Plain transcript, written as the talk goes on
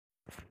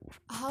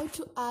How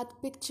to add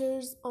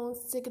pictures on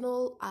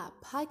Signal app.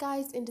 Hi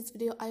guys, in this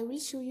video I will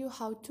show you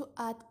how to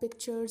add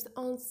pictures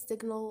on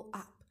Signal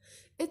app.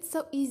 It's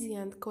so easy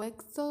and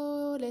quick,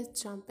 so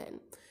let's jump in.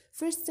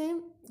 First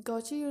thing,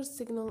 go to your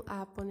Signal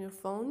app on your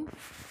phone,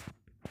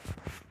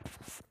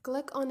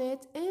 click on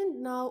it,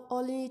 and now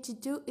all you need to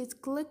do is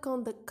click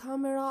on the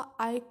camera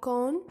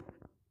icon,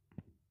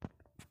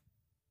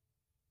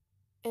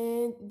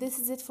 and this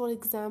is it. For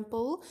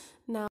example,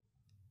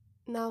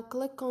 now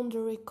click on the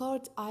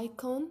record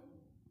icon,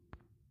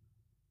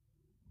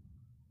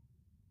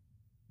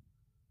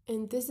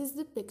 and this is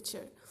the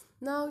picture.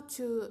 Now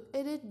to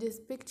edit this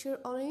picture,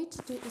 all you need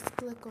to do is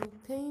click on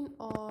pen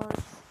or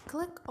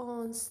click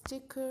on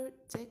sticker,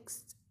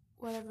 text,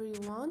 whatever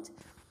you want,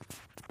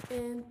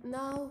 and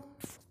now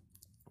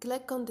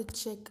click on the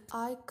check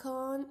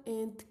icon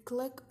and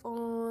click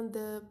on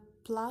the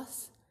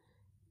plus,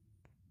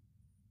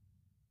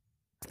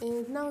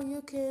 and now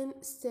you can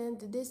send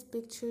this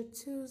picture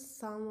to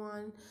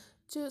someone.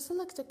 To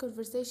select a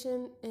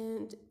conversation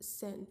and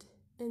send.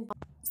 And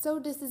so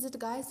this is it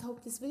guys,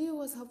 hope this video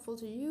was helpful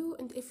to you,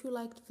 and if you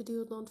liked the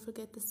video don't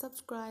forget to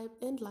subscribe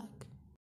and like.